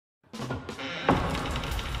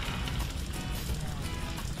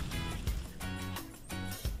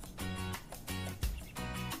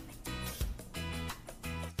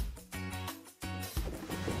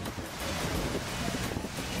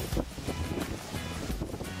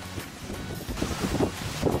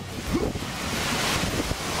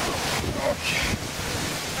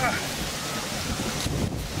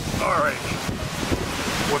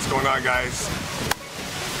going on, guys?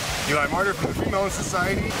 Eli Martyr from the FreeMelon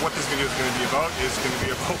Society. What this video is going to be about is going to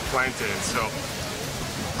be about plantains. So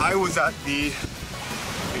I was at the,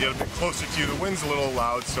 get a bit closer to you, the wind's a little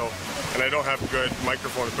loud, so, and I don't have good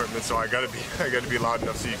microphone equipment, so I gotta be loud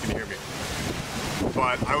enough so you can hear me.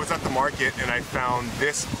 But I was at the market and I found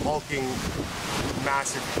this hulking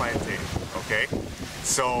massive plantain, okay?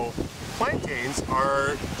 So plantains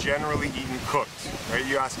are generally eaten cooked, right?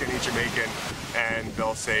 You ask any Jamaican and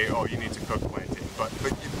they'll say, oh, you need to cook plantain. But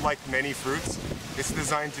like many fruits, it's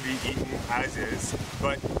designed to be eaten as is.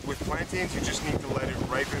 But with plantains, you just need to let it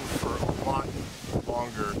ripen for a lot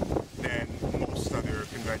longer than most other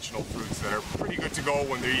conventional fruits that are pretty good to go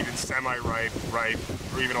when they're even semi-ripe, ripe,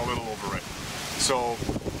 or even a little overripe. So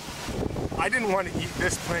I didn't want to eat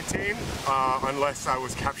this plantain unless I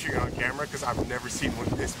was capturing it on camera, because I've never seen one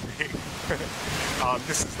this big.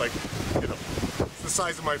 This is like, you know, it's the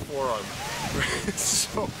size of my forearm.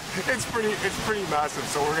 So it's pretty massive.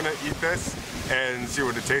 So we're gonna eat this and see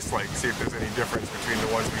what it tastes like. See if there's any difference between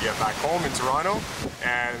the ones we get back home in Toronto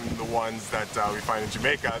and the ones that we find in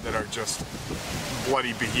Jamaica that are just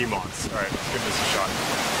bloody behemoths. All right, let's give this a shot.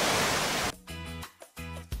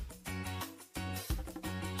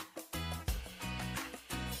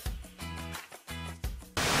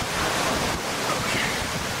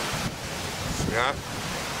 Yeah.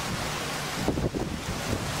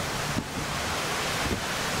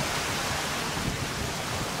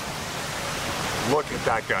 Look at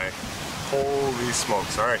that guy. Holy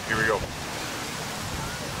smokes. All right, here we go.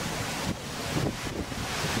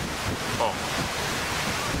 Oh.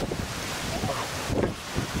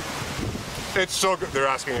 It's so good. They're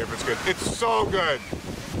asking if it's good. It's so good.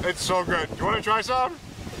 It's so good. You want to try some?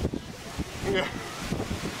 Yeah.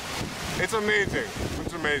 It's amazing.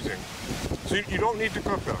 It's amazing. So you don't need to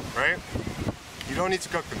cook them, right? You don't need to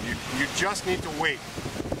cook them. You just need to wait.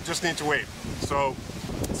 Just need to wait. So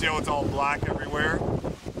see how it's all black everywhere?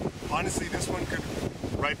 Honestly, this one could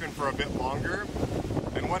ripen for a bit longer.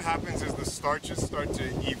 And what happens is the starches start to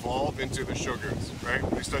evolve into the sugars, right?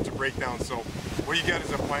 They start to break down. So what you get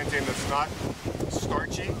is a plantain that's not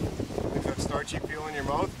starchy, it's that starchy feel in your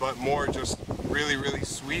mouth, but more just really, really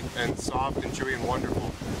sweet and soft and chewy and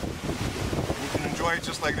wonderful. And you can enjoy it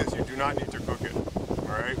just like this. You do not need to cook it, all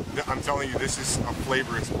right? I'm telling you, this is a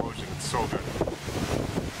flavor explosion. It's so good.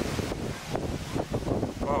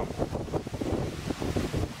 Oh.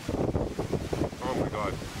 Oh my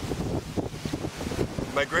God.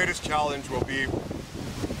 My greatest challenge will be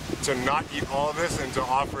to not eat all of this and to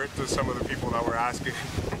offer it to some of the people that were asking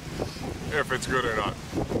if it's good or not.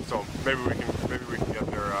 So maybe we can get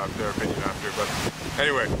their opinion after. But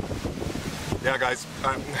anyway, yeah, guys,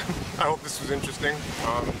 I hope this was interesting.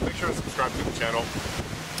 Make sure to subscribe to the channel.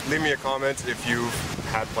 Leave me a comment if you've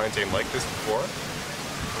had plantain like this before,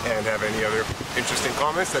 and have any other interesting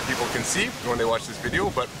comments that people can see when they watch this video.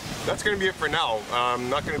 But that's going to be it for now.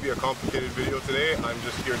 Not going to be a complicated video today. I'm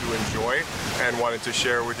just here to enjoy and wanted to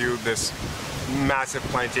share with you this massive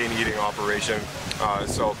plantain eating operation.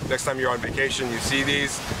 So next time you're on vacation, you see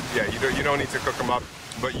these, yeah, you don't need to cook them up,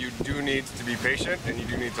 but you do need to be patient and you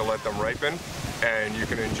do need to let them ripen, and you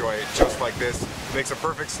can enjoy it just like this. It makes a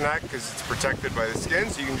perfect snack because it's protected by the skin,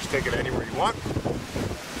 so you can just take it anywhere you want.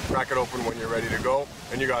 Crack it open when you're ready to go,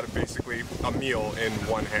 and you got basically a meal in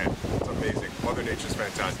one hand. It's amazing. Mother Nature's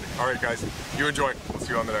fantastic. All right, guys, you enjoy. We'll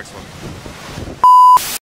see you on the next one.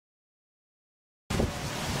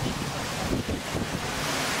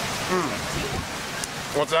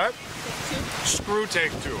 What's that? Screw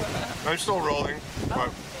take two. I'm still rolling,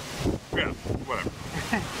 but yeah, whatever.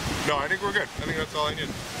 No, I think we're good. I think that's all I need.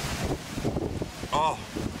 Oh,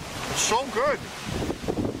 it's so good.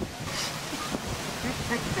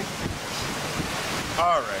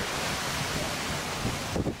 All right.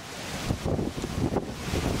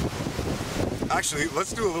 Actually,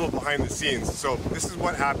 let's do a little behind the scenes. So this is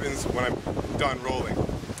what happens when I'm done rolling.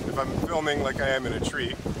 If I'm filming like I am in a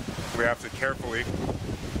tree, we have to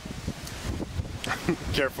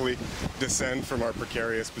carefully descend from our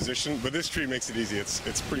precarious position. But this tree makes it easy.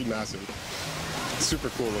 It's pretty massive. It's super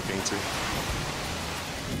cool looking too.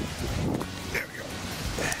 There we go.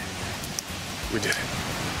 We did it.